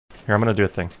Here, I'm gonna do a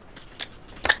thing.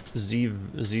 Z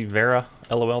Vera,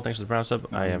 LOL, thanks for the brown sub.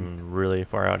 I am really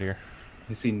far out here.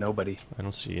 I see nobody. I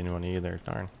don't see anyone either,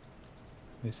 darn.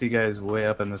 I see guys way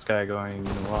up in the sky going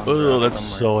along. Oh, that's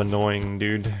so annoying,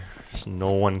 dude. Just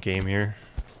no one came here.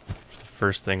 It's the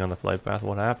first thing on the flight path.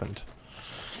 What happened?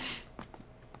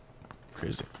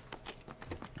 Crazy.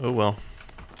 Oh well.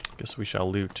 Guess we shall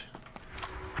loot.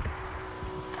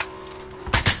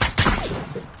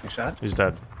 You shot? He's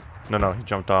dead. No, he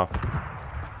jumped off.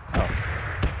 Oh.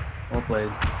 Well played.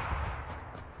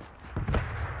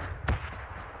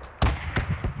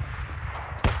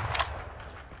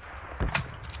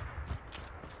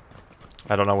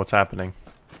 I don't know what's happening.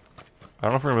 I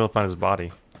don't know if we're gonna be able to find his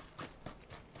body.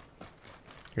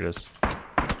 Here it is.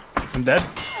 I'm dead.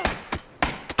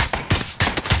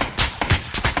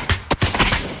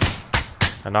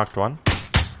 I knocked one.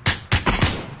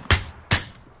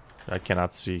 I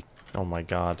cannot see. Oh my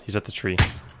god. He's at the tree.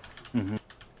 Mm-hmm.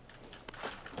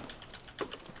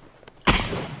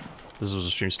 This was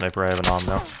a stream sniper. I have an AWM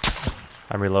now.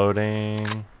 I'm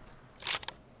reloading.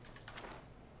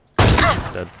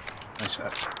 Dead. Nice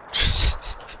shot.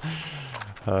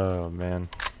 Oh man.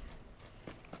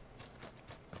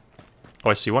 Oh,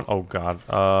 I see one. Oh god.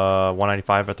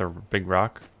 195 at the big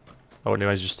rock. Oh, no,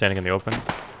 he's just standing in the open.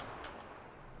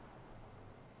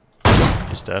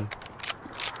 He's dead.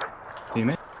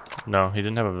 Teammate? No, he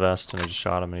didn't have a vest, and I just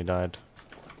shot him, and he died.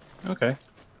 Okay.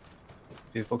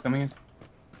 Vehicle coming in.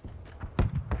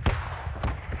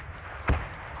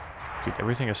 Dude,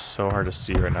 everything is so hard to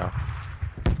see right now.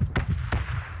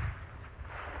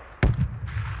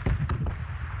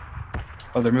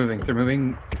 Oh, they're moving. They're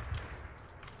moving.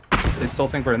 They still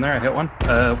think we're in there. I hit one.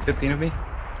 15 of me.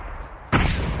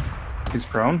 He's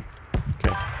prone. Okay.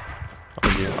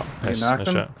 Oh, yeah. Oh, nice, knocked nice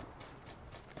him. shot.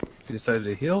 He decided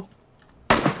to heal.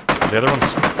 The other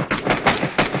one's...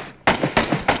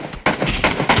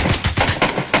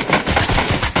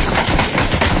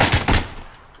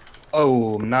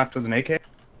 Oh, knocked with an AK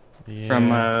Yeah. from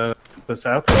the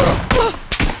south.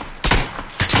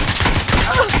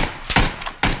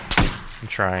 I'm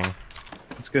trying.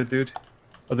 That's good, dude.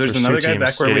 Oh, there's There's another two guy teams.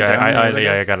 back where yeah, we yeah, downed the other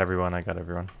yeah, guy? I got everyone. I got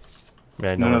everyone.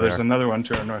 Yeah, I know No, where there's they are. another one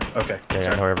to our north. Okay. Yeah, I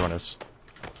sorry. know where everyone is.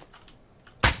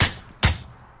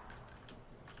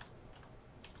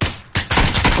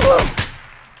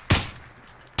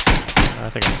 I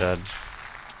think I'm dead.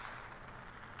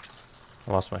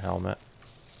 I lost my helmet.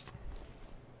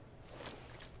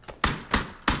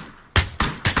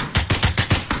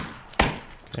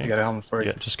 Okay. I got a helmet for you.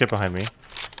 Yeah, just get behind me.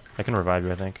 I can revive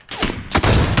you, I think.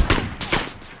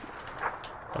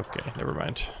 Okay, never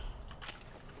mind.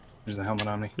 There's a helmet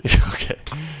on me. Okay.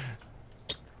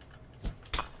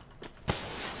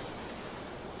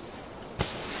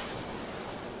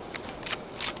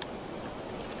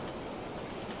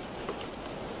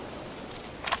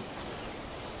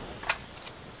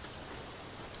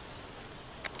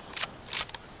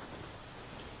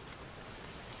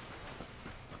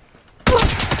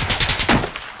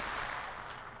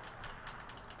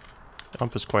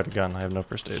 Pump is quite a gun. I have no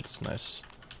first aids. Nice.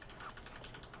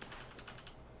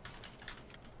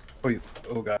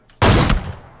 Oh god.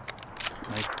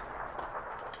 Nice.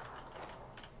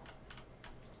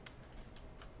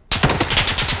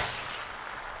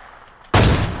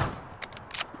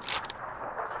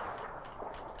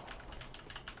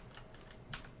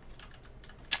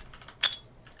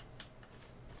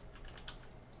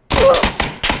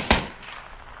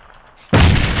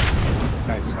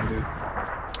 Nice one, dude.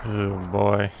 Oh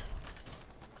boy.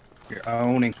 You're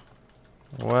owning.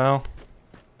 Well,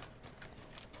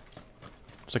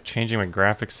 it's like changing my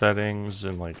graphic settings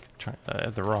and like I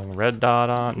have the wrong red dot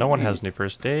on. No one has any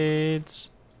first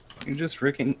aids. You're just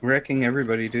wrecking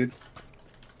everybody, dude.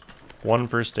 One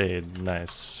first aid.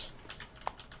 Nice.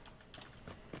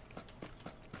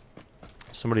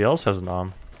 Somebody else has an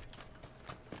AWM.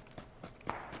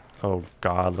 Oh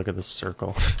god, look at this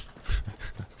circle.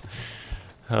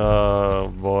 Oh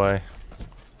boy.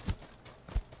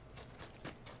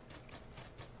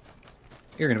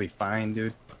 You're gonna be fine,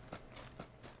 dude.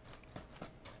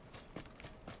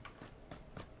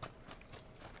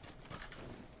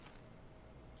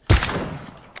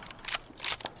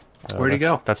 Where'd he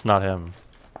go? That's not him.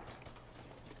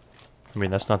 I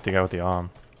mean, that's not the guy with the AWM.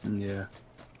 Yeah.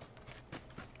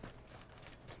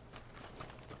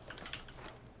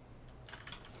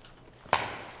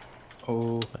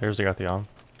 Oh, There's the guy with the AWM.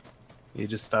 he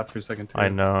just stopped for a second too. I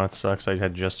know, it sucks. I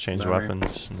had just changed Bummer.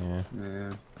 weapons. Yeah.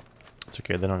 Yeah. It's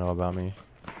okay, they don't know about me.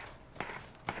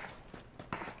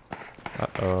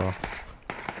 Uh-oh.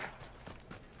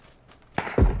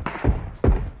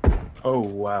 Oh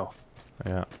wow.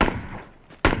 Yeah.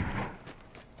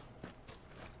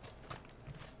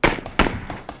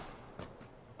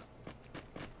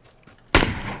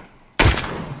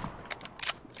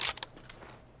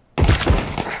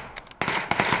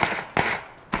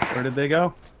 Where did they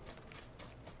go?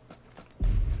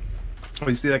 Oh,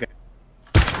 you see that guy?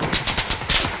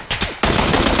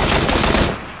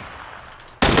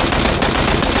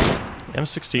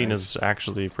 M16 Nice. is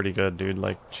actually pretty good, dude.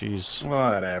 Like, jeez.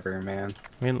 Whatever, man.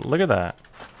 I mean, look at that.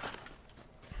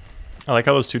 I like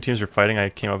how those two teams were fighting. I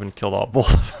came up and killed all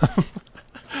both of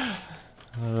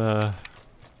them.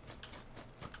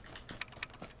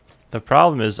 The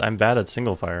problem is I'm bad at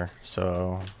single fire,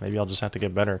 so maybe I'll just have to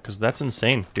get better, because that's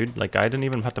insane, dude. Like, I didn't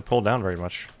even have to pull down very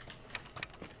much.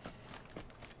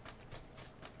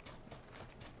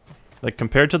 Like,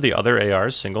 compared to the other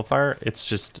ARs, single fire, it's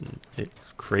just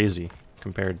crazy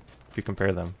compared, if you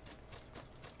compare them.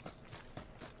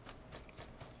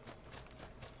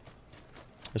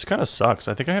 This kind of sucks.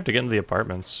 I think I have to get into the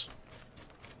apartments.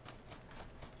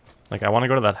 Like, I want to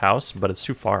go to that house, but it's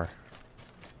too far.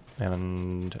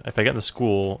 And if I get in the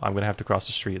school, I'm going to have to cross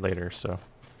the street later, so...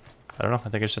 I don't know. I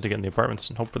think I just have to get in the apartments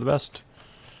and hope for the best.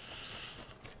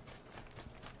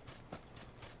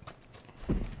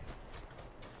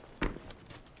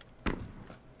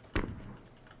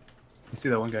 You see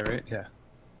that one guy, right? Yeah.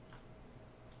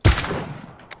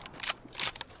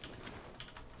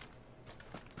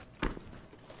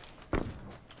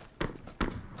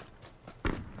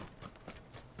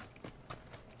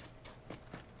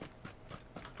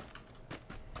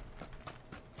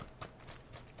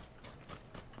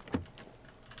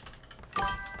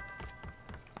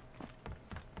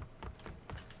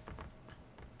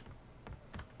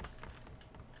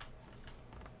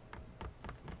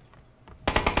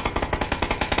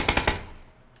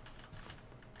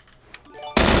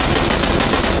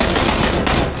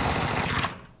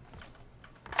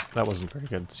 That wasn't very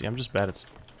good. See, I'm just bad at...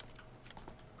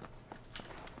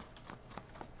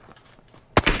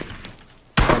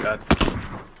 Oh god.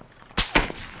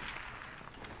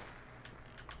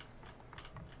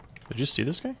 Did you see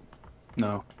this guy?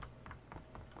 No.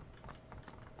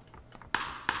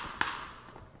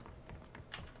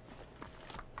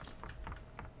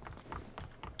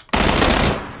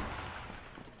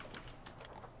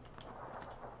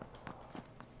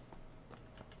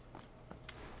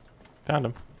 Found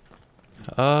him.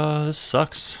 This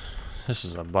sucks. This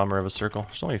is a bummer of a circle.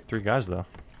 There's only 3 guys, though.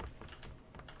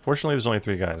 Fortunately, there's only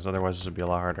 3 guys. Otherwise, this would be a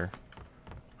lot harder.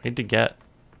 I need to get...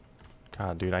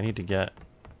 God, dude, I need to get...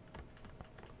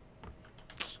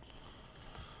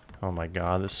 Oh my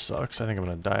god, this sucks. I think I'm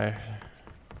gonna die.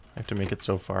 I have to make it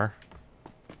so far.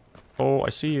 Oh, I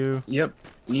see you. Yep.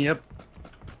 Yep.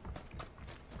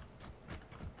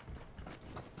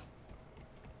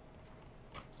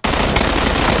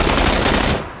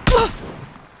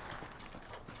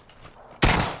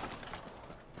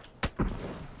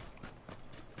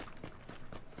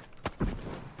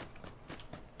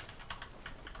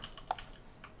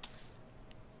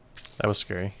 That was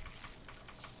scary.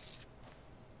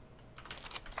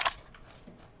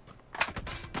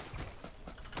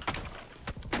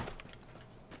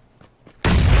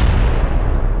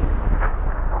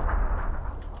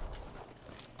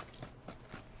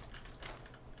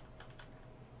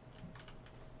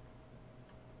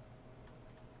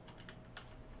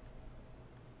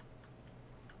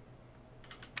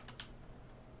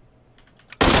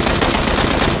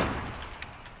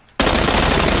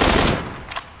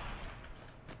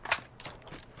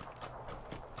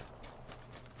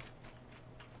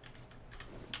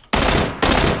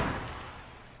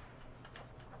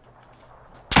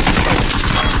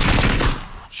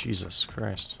 Jesus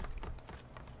Christ.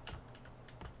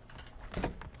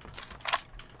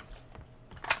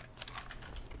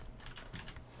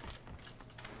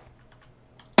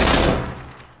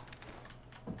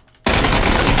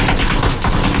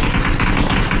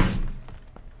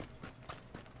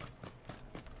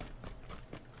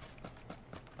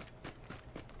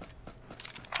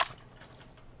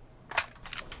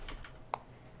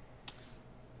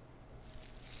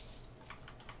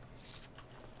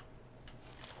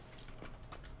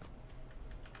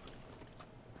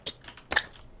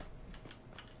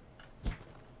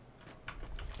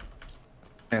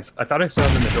 I thought I saw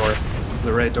him in the door.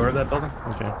 The right door of that building.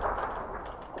 Okay.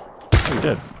 Oh, you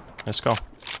did. Nice call.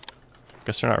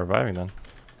 Guess they're not reviving then.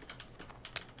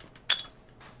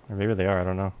 Or maybe they are, I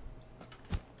don't know.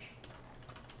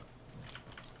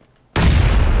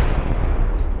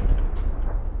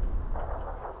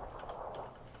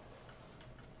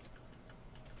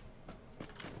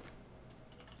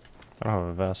 I don't have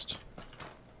a vest.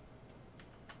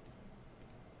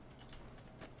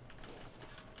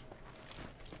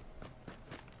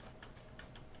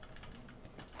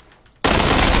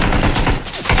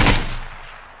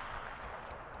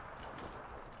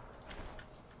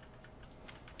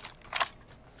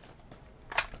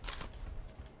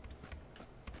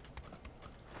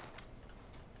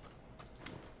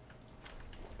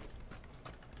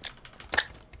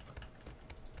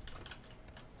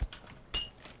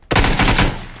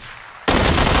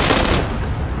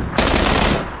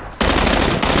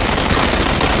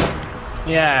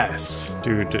 Yes.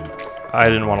 Dude, I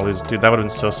didn't want to lose. Dude, that would have been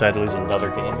so sad to lose another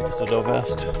game because of no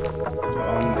vest.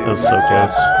 Dude, It was so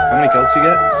close. How many kills did you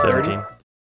get? 17.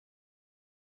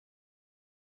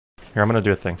 Here, I'm gonna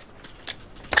do a thing.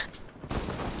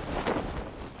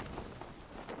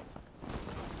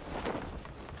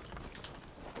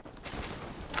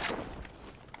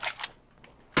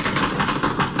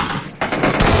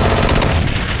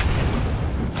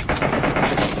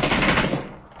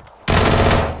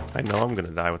 I know I'm gonna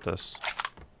die with this.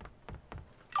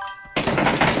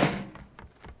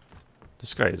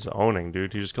 This guy is owning,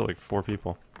 dude. He just killed like 4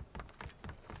 people.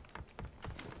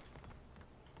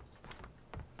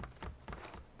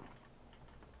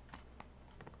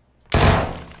 How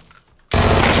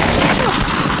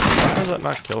does that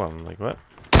not kill him? Like, what?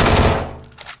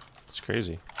 It's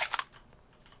crazy.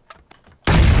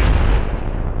 Hit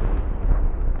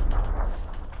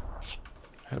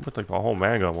him with like the whole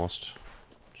mag almost.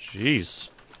 Jeez.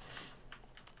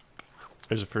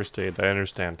 There's a first aid. I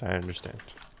understand. I understand.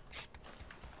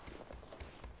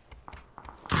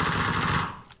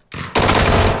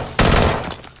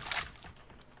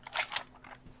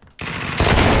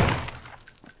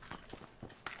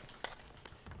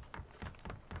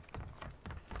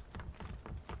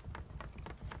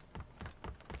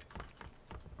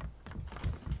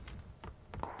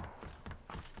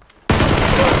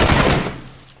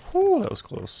 Whew, that was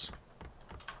close.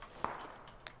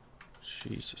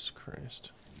 Jesus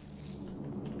Christ.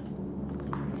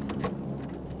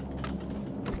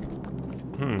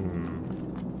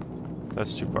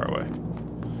 That's too far away.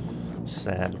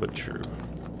 Sad but true.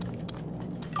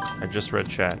 I just read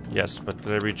chat. Yes, but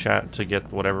did I read chat to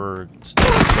get whatever stuff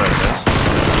I missed?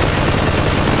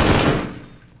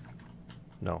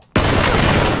 No.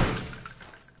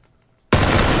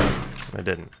 I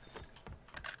didn't.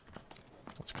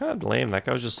 It's kind of lame. That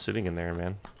guy was just sitting in there,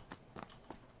 man.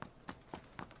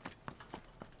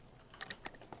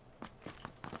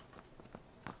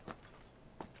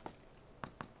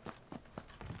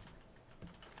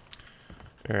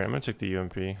 Alright, I'm gonna take the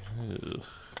UMP. Ugh.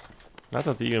 Not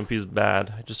that the UMP is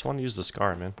bad, I just want to use the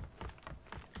SCAR, man.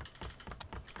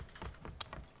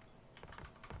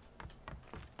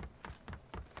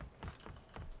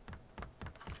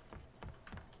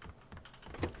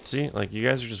 See, like, you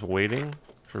guys are just waiting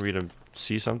for me to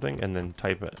see something and then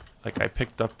type it. Like, I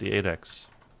picked up the 8x.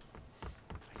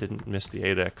 I didn't miss the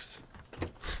 8x.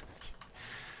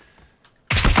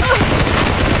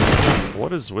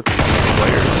 What is with these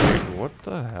players, dude? What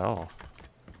the hell?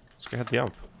 This guy had the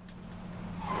ump.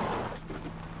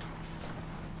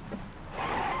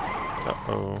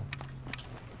 Uh-oh.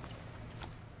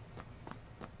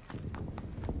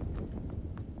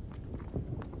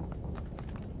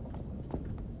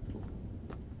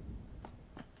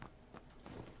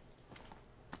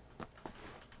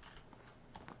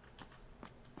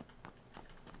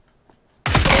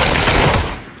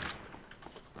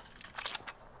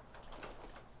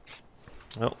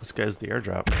 Well, this guy's the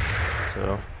airdrop,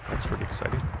 so that's pretty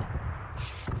exciting.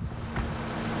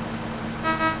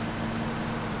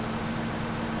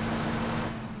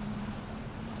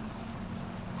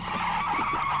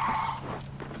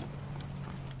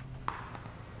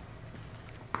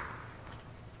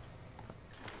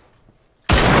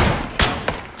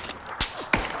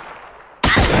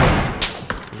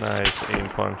 Nice aim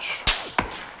punch.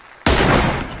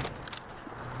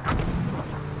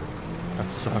 That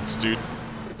sucks, dude.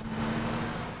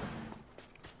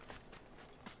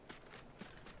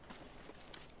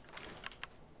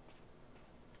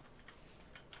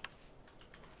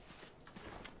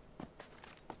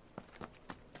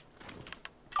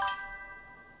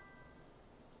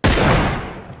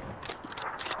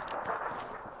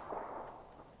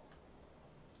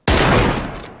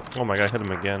 Oh my god, I hit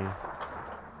him again.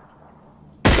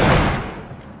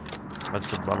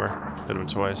 That's a bummer. Hit him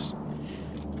twice.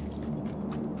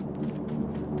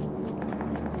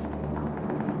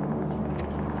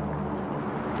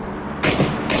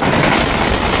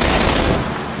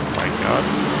 Oh my god.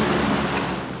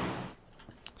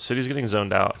 City's getting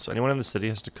zoned out, so anyone in the city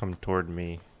has to come toward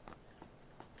me.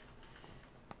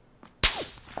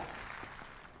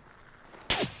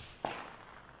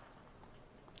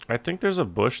 I think there's a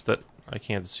bush that I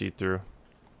can't see through.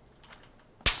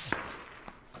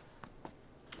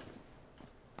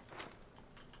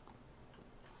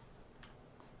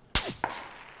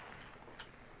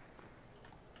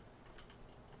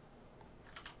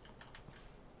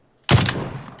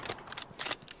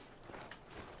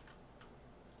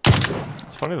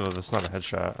 It's funny though, that's not a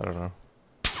headshot. I don't know.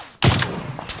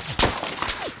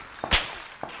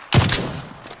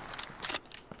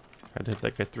 I did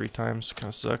that guy 3 times. Kind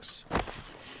of sucks.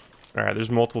 Alright, there's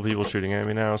multiple people shooting at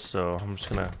me now, so I'm just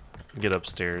gonna get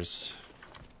upstairs.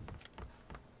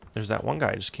 There's that one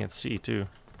guy I just can't see, too.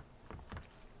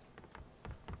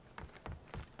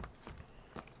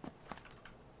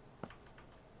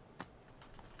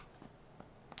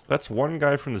 That's one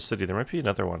guy from the city. There might be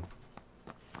another one.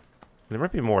 There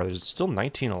might be more. There's still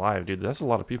 19 alive, dude. That's a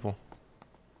lot of people.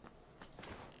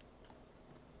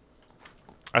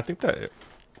 I think that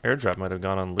airdrop might have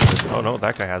gone unlooted. Oh no,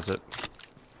 that guy has it.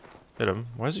 Hit him.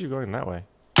 Why is he going that way?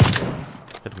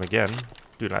 Hit him again.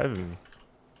 Dude, I'm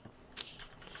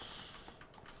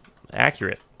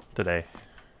accurate today.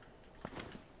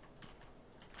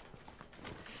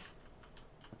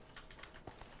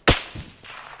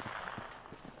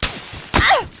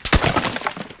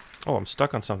 Oh, I'm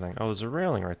stuck on something. Oh, there's a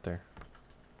railing right there.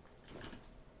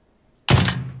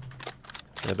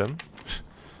 Hit him.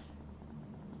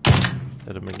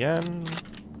 Hit him again.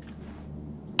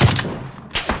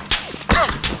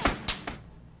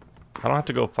 I don't have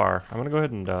to go far. I'm gonna go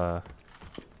ahead and I'm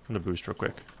gonna boost real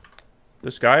quick.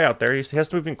 This guy out there, he has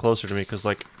to move in closer to me because,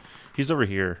 like, he's over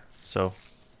here, so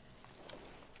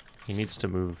he needs to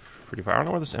move pretty far. I don't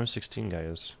know where this M16 guy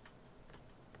is.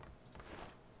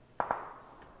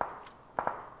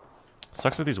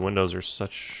 Sucks that these windows are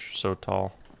so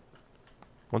tall.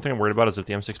 One thing I'm worried about is if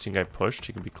the M16 guy pushed,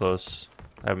 he could be close.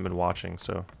 I haven't been watching,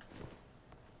 so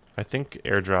I think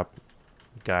airdrop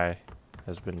guy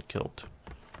has been killed.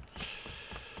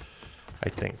 I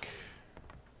think.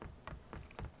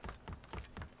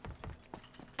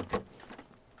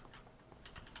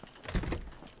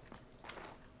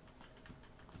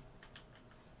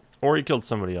 Or he killed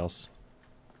somebody else.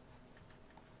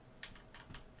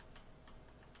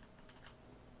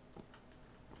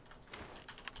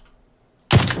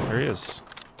 There he is.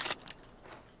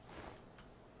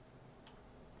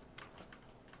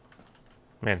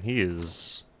 Man, he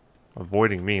is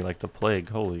avoiding me like the plague.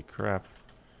 Holy crap.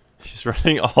 He's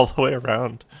running all the way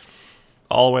around.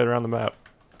 All the way around the map.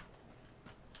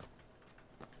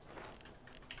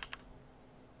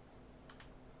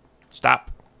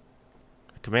 Stop.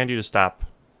 I command you to stop.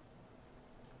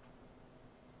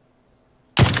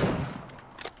 If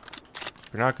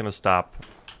you're not gonna stop,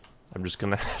 I'm just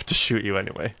gonna have to shoot you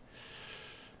anyway.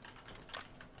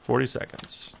 40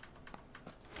 seconds.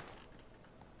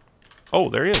 Oh,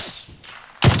 there he is.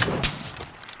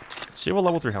 See what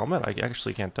level 3 helmet? I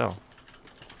actually can't tell.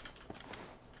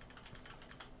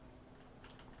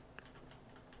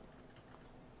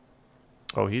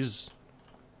 Oh, what's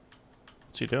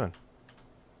he doing?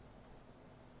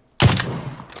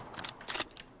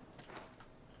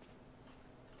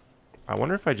 I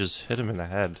wonder if I just hit him in the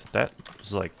head. That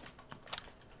was like...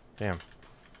 Damn.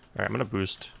 Alright, I'm gonna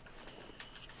boost.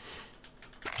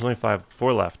 There's only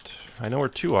 4 left. I know where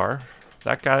 2 are.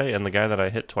 That guy and the guy that I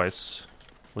hit twice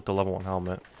with the level 1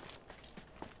 helmet.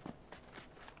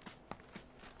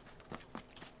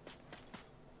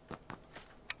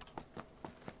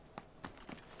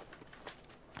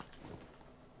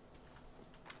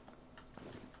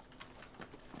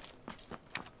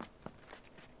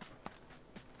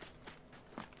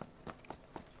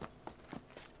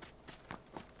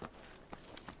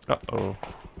 Uh-oh.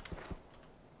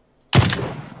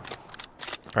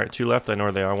 Alright, 2 left. I know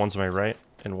where they are. One's on my right,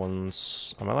 and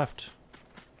one's on my left.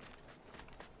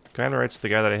 Guy on the right's the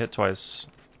guy that I hit twice.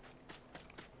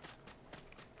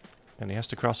 And he has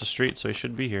to cross the street, so he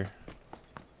should be here.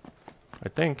 I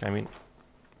think. I mean,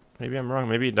 maybe I'm wrong.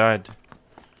 Maybe he died.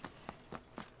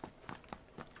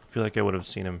 I feel like I would have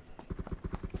seen him.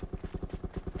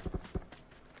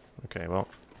 Okay, well.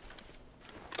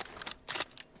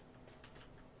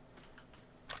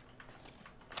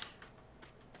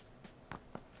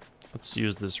 Let's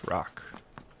use this rock.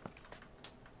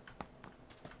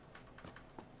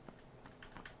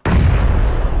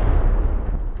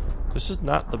 This is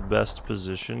not the best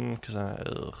position because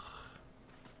ugh.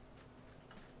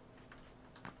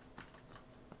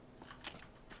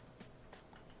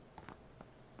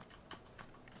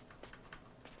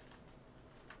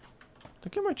 I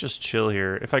think I might just chill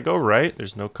here. If I go right,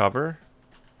 there's no cover.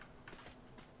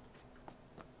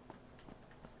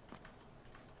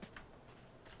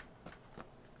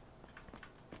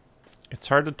 It's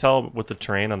hard to tell with the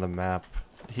terrain on the map.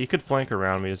 He could flank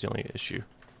around me is the only issue.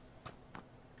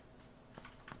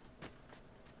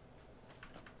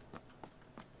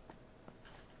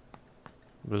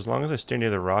 But as long as I stay near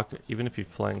the rock, even if he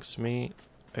flanks me,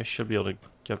 I should be able to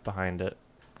get behind it.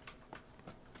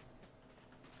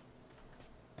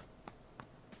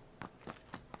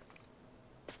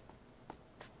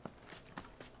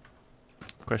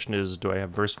 Question is, do I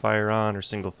have burst fire on or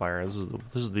single fire? This is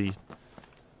the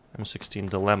M16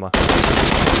 dilemma.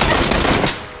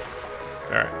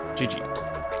 Alright, GG.